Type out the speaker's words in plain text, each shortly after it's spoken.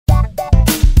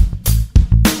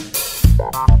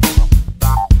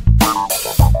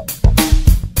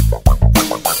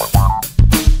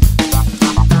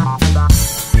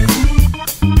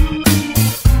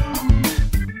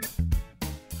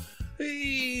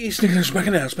Yes, Nicholas, back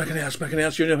in the house,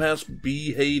 you're in your house,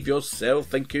 behave yourself,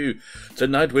 thank you.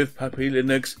 Tonight with Puppy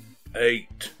Linux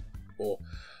 8, or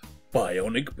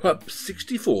Bionic Pup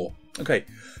 64. Okay,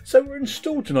 so we're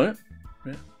installed tonight.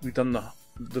 Yeah, we've done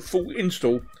the full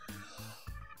install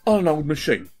on an old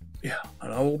machine. Yeah,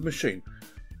 an old machine.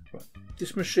 Right.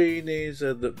 This machine is,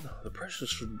 the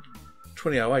processor's from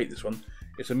 2008, this one.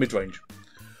 It's a mid-range.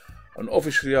 And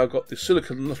obviously I got the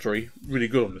Silicon Lottery really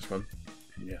good on this one.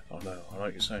 Yeah, I know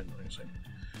what you're saying,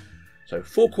 So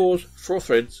 4 cores, 4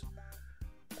 threads,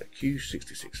 a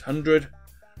Q6600,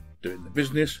 doing the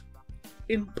business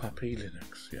in Puppy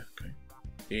Linux. Yeah, okay.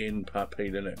 In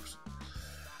Puppy Linux.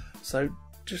 So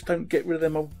just don't get rid of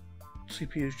them old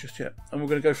CPUs just yet. And we're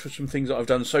going to go through some things that I've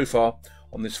done so far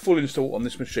on this full install on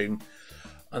this machine.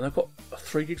 And I've got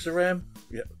 3 gigs of RAM.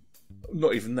 Yeah,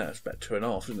 not even that, it's about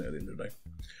 2.5, isn't it, at the end of the day?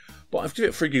 But I've given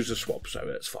it 3 gigs of swap, so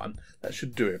that's fine. That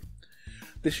should do it.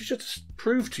 This is just to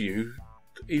prove to you,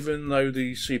 even though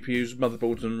the CPUs,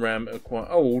 motherboards and RAM are quite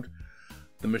old,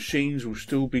 the machines will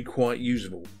still be quite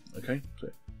usable. Okay? So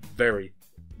very,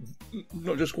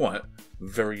 not just quite,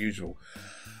 very usable.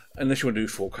 Unless you want to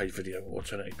do 4K video or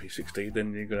 1080p 60,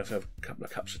 then you're going to have a couple of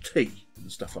cups of tea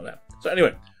and stuff like that. So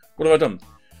anyway, what have I done?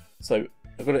 So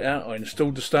I got it out, I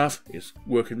installed the stuff, it's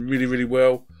working really, really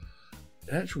well.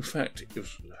 In actual fact, it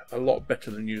was a lot better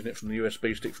than using it from the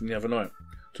USB stick from the other night,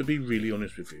 to be really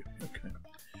honest with you. Okay.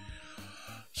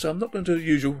 So I'm not going to do the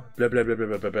usual blah blah blah blah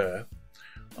blah blah blah.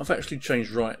 I've actually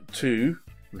changed right to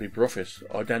Libre Office.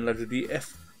 I downloaded the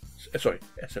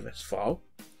SFS file,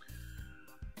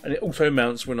 and it auto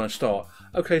mounts when I start.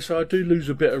 Okay, so I do lose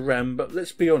a bit of RAM, but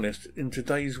let's be honest, in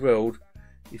today's world,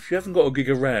 if you haven't got a gig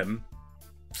of RAM,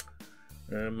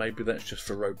 maybe that's just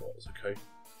for robots, okay?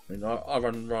 I mean, I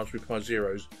run Raspberry Pi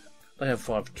Zeros. They have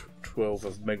 512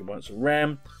 megabytes of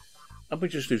RAM, and we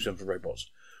just do them for robots.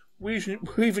 We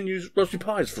even use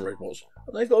Raspberry Pis for robots,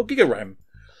 and they've got a gig of RAM.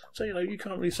 So, you know, you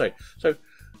can't really say. So,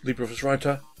 LibreOffice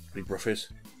Writer,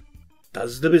 LibreOffice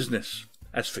does the business.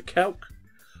 As for Calc,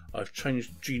 I've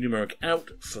changed G-numeric out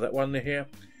for that one here,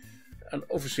 and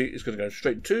obviously it's going to go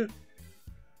straight to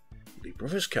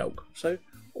LibreOffice Calc. So,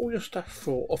 all your stuff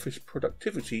for office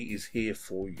productivity is here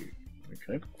for you.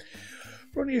 Okay,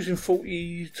 we're only using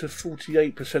 40 to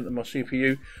 48% of my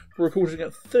CPU. We're recording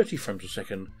at 30 frames a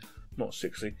second, not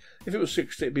 60. If it was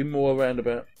 60, it'd be more around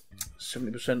about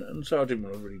 70%, and so I didn't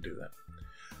want to really do that.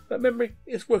 That memory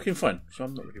is working fine, so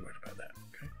I'm not really worried about that.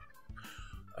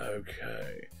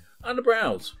 Okay. Under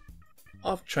browse,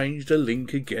 I've changed the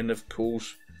link again, of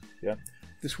course. Yeah,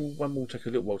 this one will take a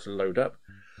little while to load up.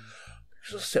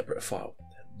 It's a separate file.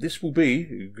 This will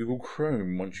be Google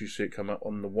Chrome once you see it come up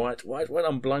on the white.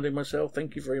 I'm blinding myself.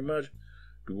 Thank you very much.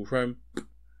 Google Chrome.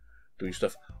 Doing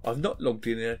stuff. I've not logged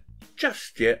in there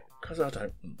just yet because I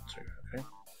don't want to. Okay.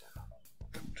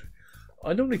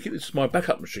 I normally keep this as my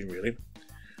backup machine, really.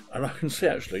 And I can see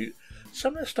actually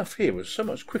some of the stuff here was so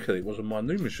much quicker than it was on my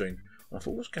new machine. I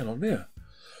thought, what's going on there?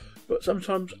 But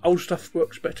sometimes old stuff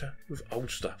works better with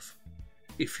old stuff.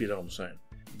 If you know what I'm saying.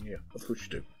 Yeah, of course you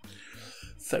do.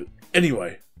 So,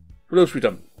 anyway, what else have we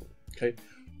done? Okay,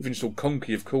 we've installed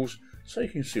Conky, of course, so you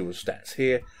can see all the stats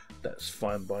here. That's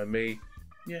fine by me.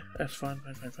 Yeah, that's fine.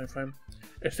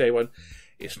 SDA1,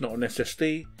 it's not an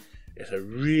SSD. It's a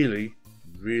really,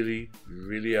 really,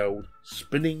 really old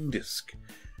spinning disk.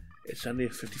 It's only a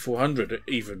 5400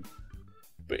 even,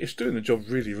 but it's doing the job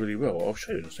really, really well. I'll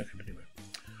show you in a second anyway.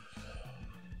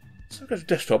 So go to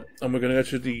desktop, and we're going to go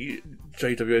to the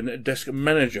JWN Desk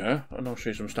Manager, and I'll show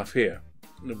you some stuff here.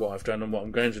 What I've done and what I'm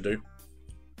going to do.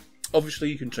 Obviously,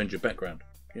 you can change your background.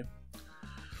 Yeah.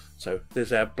 So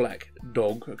there's our black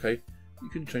dog. Okay. You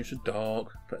can change the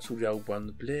dark. That's all the old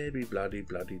one. Bloody, bloody,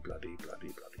 bloody, bloody, bloody,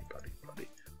 bloody, bloody, bloody.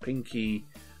 Pinky,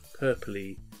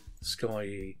 purpley,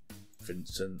 skyey,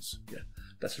 Vincent's. Yeah.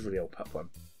 That's a really old pup one.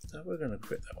 So we're going to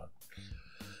quit that one.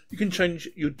 You can change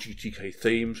your GTK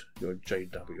themes, your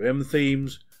JWM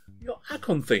themes, your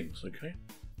Acon themes. Okay.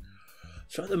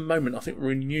 So at the moment, I think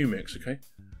we're in New Mix, okay?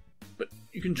 But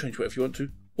you can change whatever you want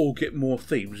to, or get more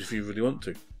themes if you really want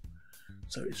to.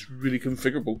 So it's really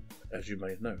configurable, as you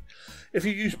may know. If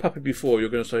you used Puppy before, you're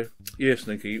going to say, yes,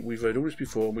 Nicky, we've heard all this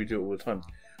before and we do it all the time.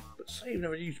 But say you've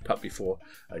never used Puppy before,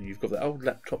 and you've got that old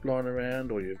laptop lying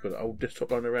around, or you've got an old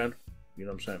desktop lying around, you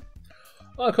know what I'm saying?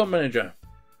 Icon Manager.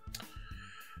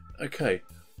 Okay,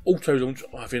 Auto Launch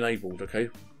I've enabled, okay?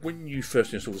 When you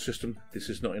first install the system, this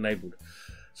is not enabled.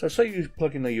 So say you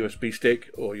plug in a USB stick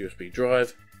or USB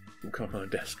drive, it will come on a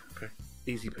desk, okay?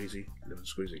 Easy peasy, lemon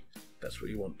squeezy. That's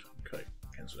what you want, okay?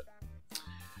 Cancel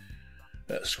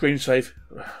it. Screen save.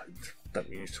 Don't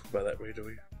really need to talk about that really, do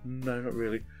we? No, not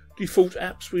really. default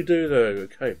apps we do though.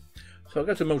 Okay, so I'll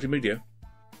go to multimedia,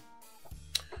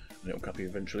 and it'll copy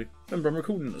eventually. Remember, I'm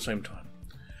recording at the same time,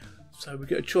 so we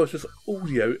get a choice of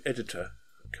audio editor.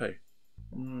 Okay,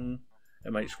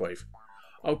 MH Wave.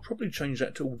 I'll probably change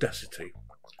that to Audacity.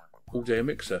 Audio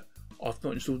mixer. I've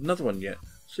not installed another one yet,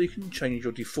 so you can change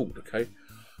your default. Okay,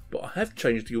 but I have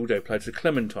changed the audio player to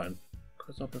Clementine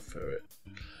because I prefer it.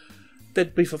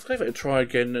 Dead Beef, I've gave it a try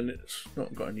again and it's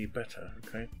not got any better.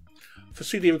 Okay, for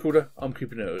CD recorder, I'm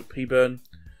keeping it at P-Burn.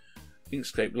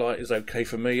 Inkscape Lite is okay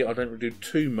for me. I don't really do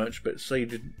too much, but say you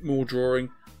did more drawing,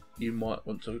 you might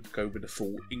want to go with the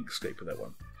full Inkscape for that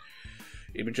one.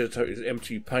 Image editor is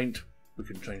empty paint. We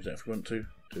can change that if we want to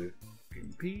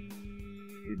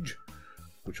Image,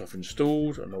 which I've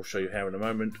installed, and I'll show you how in a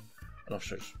moment. And I'll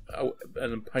show you,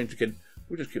 and then paint again.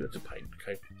 We'll just give it to paint.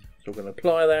 Okay, so we're going to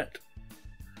apply that.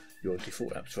 Your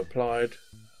default apps are applied,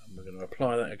 and we're going to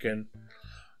apply that again.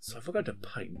 So if I go to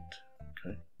paint,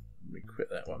 okay, let me quit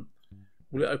that one.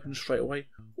 Will it open straight away,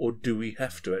 or do we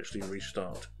have to actually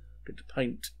restart? Go to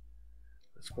paint.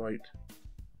 Let's wait.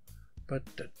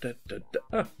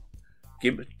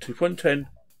 GIMP 2.10.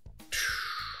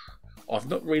 I've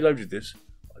not reloaded this.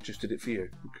 I just did it for you.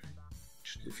 Okay,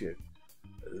 just did it for you.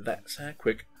 That's how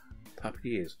quick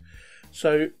Puppy is.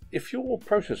 So if your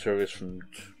processor is from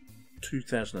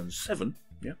 2007,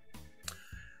 yeah,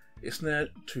 it's now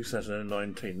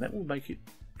 2019. That will make it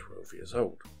 12 years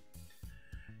old.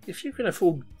 If you can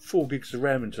afford 4 gigs of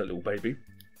RAM into that little baby,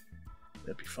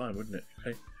 that'd be fine, wouldn't it?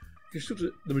 Okay, you can still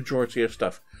do the majority of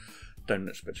stuff. Don't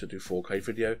expect to do 4K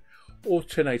video or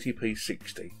 1080p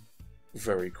 60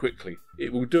 very quickly.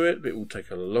 It will do it, but it will take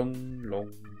a long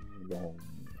time.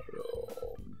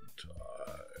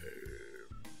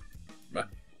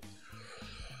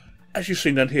 As you've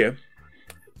seen down here,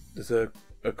 there's a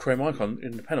Chrome icon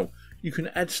in the panel. You can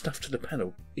add stuff to the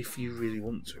panel if you really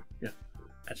want to. Yeah,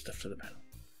 add stuff to the panel.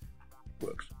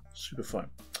 Works super fine.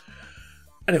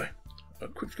 Anyway, I'll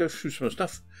quickly go through some of the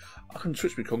stuff. I can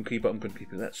switch my con key, but I'm going to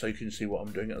keep it that so you can see what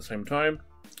I'm doing at the same time.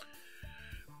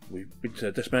 We've been to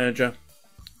the Desk Manager.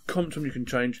 Quantum you can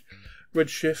change.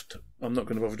 Redshift, I'm not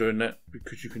going to bother doing that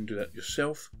because you can do that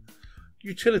yourself.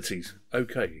 Utilities,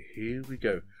 okay, here we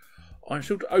go. I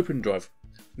installed OpenDrive.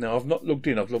 Now I've not logged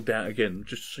in, I've logged out again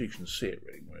just so you can see it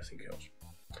really more than anything else.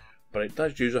 But it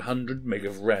does use 100 meg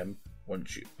of RAM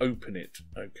once you open it,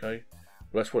 okay?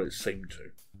 Well, that's what it seemed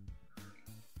to.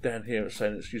 Down here it's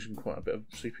saying it's using quite a bit of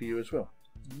CPU as well.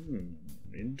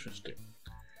 Interesting.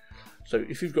 So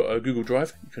if you've got a Google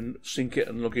Drive, you can sync it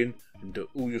and log in and do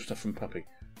all your stuff from Puppy.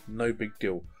 No big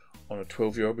deal. On a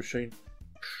 12-year-old machine,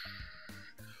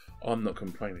 I'm not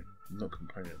complaining. I'm not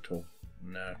complaining at all.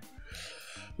 No.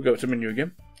 We'll go to menu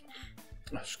again.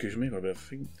 Excuse me, got a bit of a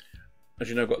thing. As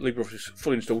you know, I've got Libre Office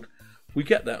fully installed. We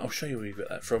get that, I'll show you where you get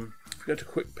that from. If we go to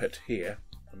Quick Pet here,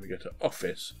 and we go to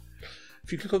Office,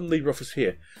 if you click on Libre Office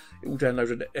here, it will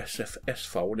download an SFS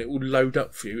file and it will load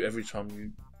up for you every time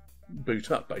you boot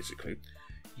up, basically.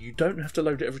 You don't have to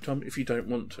load it every time if you don't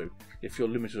want to, if you're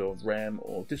limited on RAM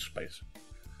or disk space.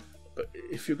 But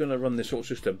if you're going to run this sort of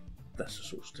system, that's the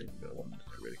sort of thing that I want to do,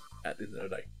 really, at the end of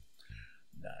the day.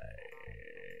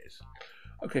 Nice.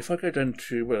 Okay, if I go down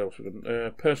to, what else?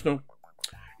 Personal.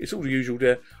 It's all the usual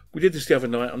there. We did this the other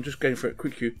night. I'm just going for it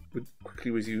quickly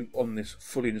with you on this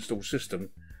fully installed system.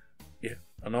 Yeah,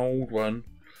 an old one.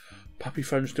 Puppy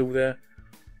phone still there.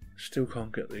 Still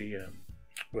can't get the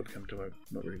webcam to work.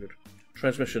 Not really good.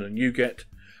 Transmission and UGET.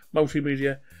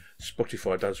 Multimedia.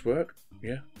 Spotify does work.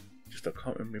 Yeah. Just I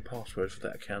can't remember my password for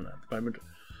that account at the moment.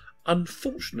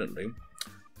 Unfortunately,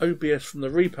 OBS from the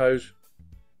repos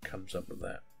comes up with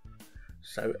that.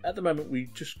 So at the moment we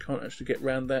just can't actually get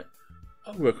round that.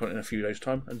 I'll work on it in a few days'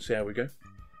 time and see how we go.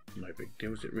 No big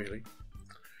deal, is it really?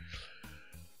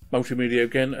 Multimedia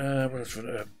again. What else?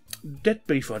 Dead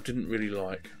Beef I didn't really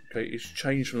like. Okay, it's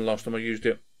changed from the last time I used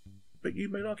it, but you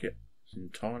may like it. It's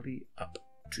entirely up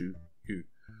to you.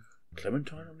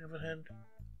 Clementine, on the other hand,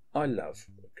 I love.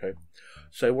 Okay,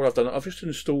 so what I've done, I've just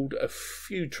installed a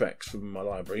few tracks from my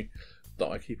library that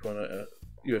I keep on a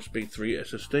USB 3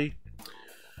 SSD.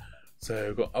 So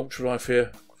I've got Ultralife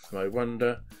here from No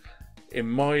Wonder. In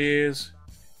my ears,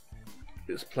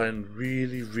 it's playing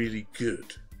really, really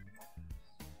good.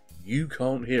 You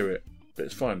can't hear it, but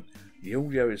it's fine. The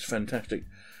audio is fantastic.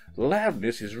 The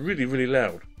loudness is really, really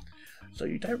loud. So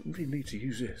you don't really need to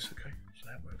use this, okay? So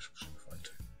that works super fine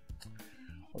too.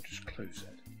 I'll just close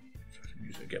that so I can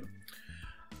use it again.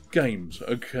 Games,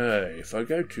 okay. If I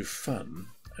go to fun,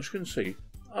 as you can see,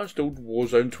 I installed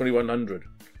Warzone 2100.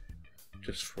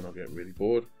 Just when I get really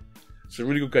bored. It's a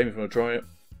really good game if you want to try it.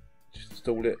 Just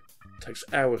install it, takes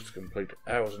hours to complete,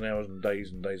 hours and hours and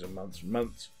days and months and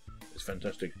months. It's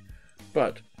fantastic.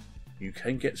 But you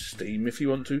can get Steam if you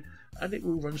want to, and it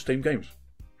will run Steam games.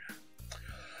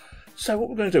 So what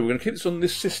we're going to do, we're going to keep this on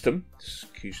this system, this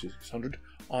Q6600.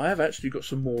 I have actually got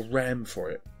some more RAM for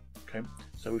it. Okay,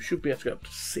 so we should be able to get up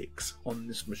to 6 on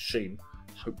this machine,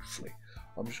 hopefully.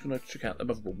 I'm just going to check out the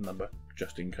motherboard number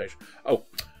just in case. Oh,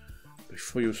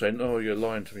 before you were saying, oh, you're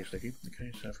lying to me, Sneaky.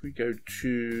 Okay, so if we go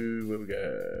to, where we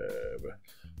go, we're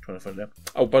trying to find it now.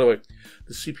 Oh, by the way,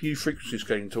 the CPU frequency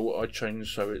scaling tool I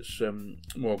changed so it's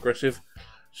more aggressive.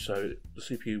 So the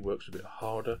CPU works a bit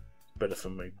harder, better for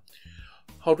me.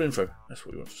 Hardware info, that's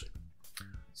what we want to see.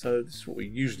 So this is what we're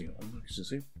using it on, as you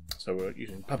can see. So we're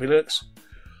using Puppy Linux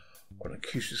on a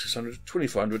Q6600,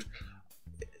 2500.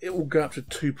 It will go up to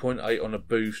 2.8 on a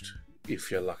boost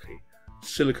if you're lucky.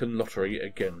 Silicon lottery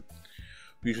again.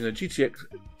 We're using a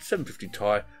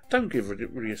GTX750Ti. Don't give rid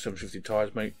of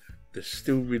 750Tis, mate. They're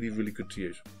still really, really good to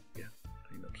use. Yeah,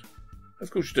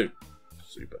 of course you do.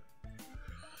 Super.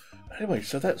 Anyway,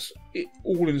 so that's it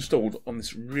all installed on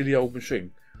this really old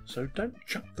machine. So don't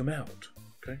chuck them out.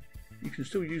 Okay, you can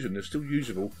still use them. They're still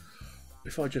usable.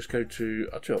 If I just go to,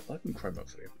 I'll tell you, I can Chrome up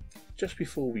for you. Just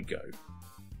before we go,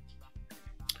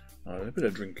 a bit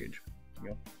of drinkage.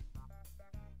 Yeah.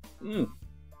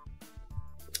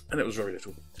 And it was very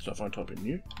little. So if I type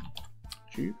in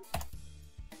YouTube,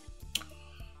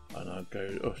 and I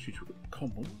go, oh,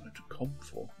 YouTube.com, what do I go to com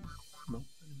for? Come on.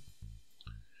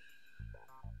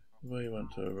 Where you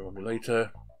want to remind me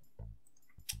later.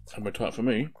 I'm going to type for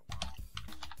me.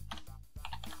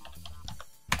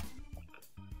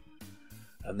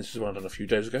 And this is one I done a few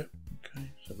days ago.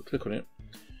 Okay, so we'll click on it.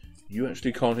 You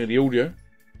actually can't hear the audio.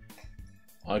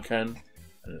 I can,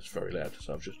 and it's very loud,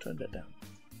 so I've just turned that down.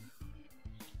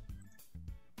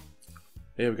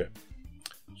 Here we go.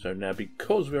 So now,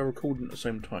 because we are recording at the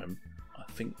same time, I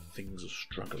think things are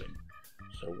struggling.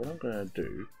 So what I'm going to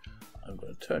do, I'm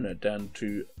going to turn that down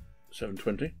to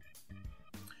 720,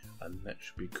 and that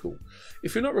should be cool.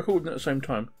 If you're not recording at the same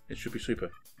time, it should be super.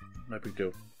 No big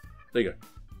deal. There you go.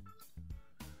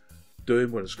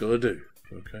 Doing what it's got to do.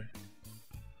 Okay.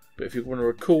 But if you want to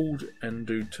record and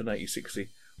do 1080-60,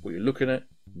 what you're looking at,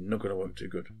 not going to work too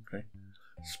good. Okay.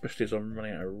 Especially as I'm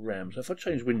running out of RAM. So if I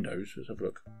change Windows, let's have a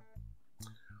look.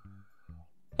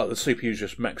 Oh, the CPU's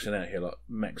just maxing out here, like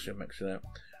maxing out.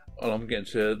 And I'm getting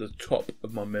to the top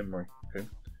of my memory. Okay.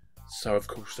 So of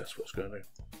course that's what's going to do.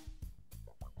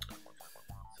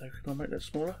 So can I make that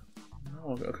smaller?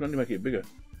 No, I can only make it bigger.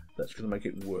 That's going to make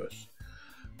it worse.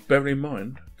 Bear in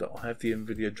mind that I have the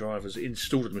Nvidia drivers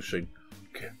installed in the machine.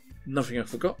 Okay. Nothing I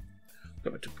forgot.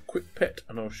 Go back to Quick Pet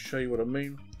and I'll show you what I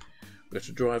mean. Go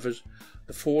to drivers.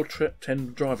 The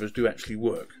 410 drivers do actually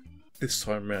work this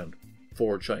time round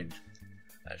for a change.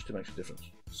 Actually makes a difference.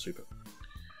 Super.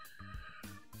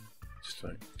 Just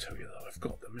to tell you that I've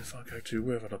got them. If I go to,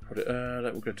 where would I put it?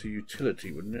 That will go to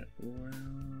utility, wouldn't it? Well,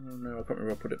 no, I can't remember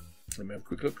where I put it. Let me have a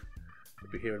quick look.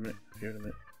 It'll be here in a minute. Here in a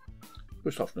minute.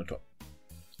 We'll start from the top.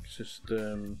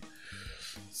 System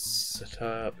set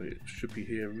up. It should be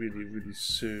here really, really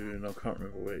soon. I can't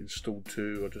remember where it's installed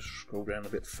to. I'll just scroll down a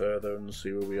bit further and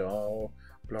see where we are.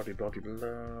 Bloody, bloody,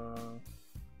 blah.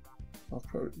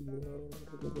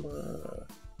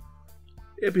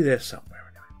 It'll be there somewhere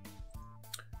anyway.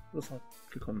 What if I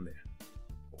click on there?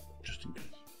 Just in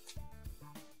case.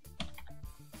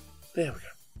 There we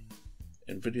go.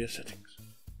 Nvidia settings.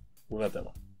 We'll have that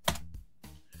one.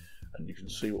 And you can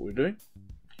see what we're doing.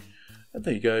 And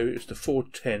there you go, it's the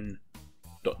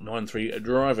 410.93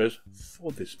 drivers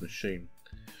for this machine.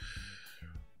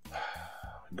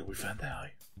 I'm glad we found that,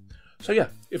 eh? So yeah,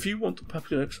 if you want the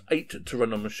Puppy Linux 8 to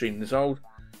run on a machine this old,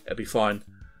 it'll be fine.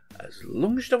 As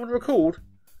long as you don't want to record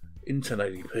in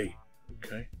 1080p.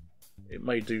 Okay? It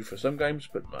may do for some games,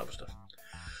 but not other stuff.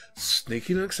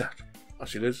 Sneaky Linux out. I'll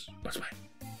see you, Liz. Bye-bye.